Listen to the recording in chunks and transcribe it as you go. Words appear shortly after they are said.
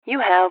You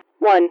have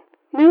one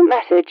new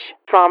message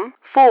from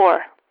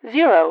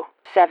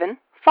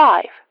 40755502448.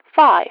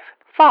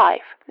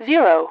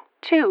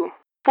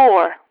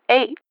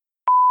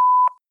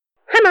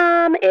 Hi,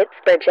 Mom. It's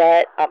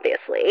Bridget,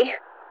 obviously.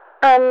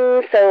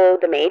 So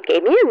the maid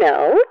gave me a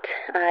note.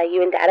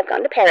 You and Dad have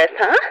gone to Paris,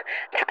 huh?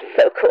 That's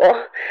so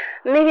cool.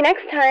 Maybe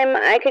next time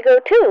I could go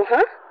too,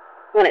 huh?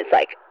 When it's,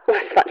 like,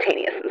 less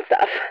spontaneous and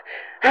stuff.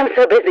 I'm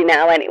so busy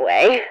now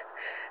anyway.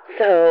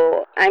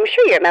 So, I'm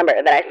sure you remember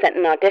that I sent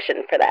an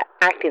audition for that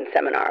acting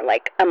seminar,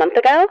 like, a month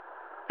ago?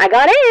 I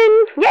got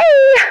in! Yay!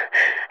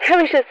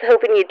 I was just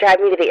hoping you'd drive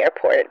me to the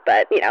airport,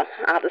 but,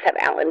 I'll just have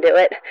Alan do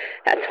it.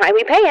 That's why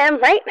we pay him,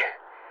 right?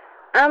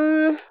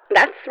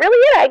 That's really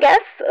it, I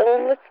guess.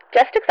 Was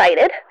just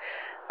excited.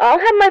 I'll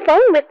have my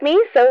phone with me,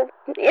 so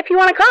if you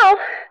want to call,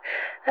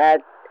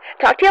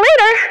 talk to you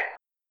later.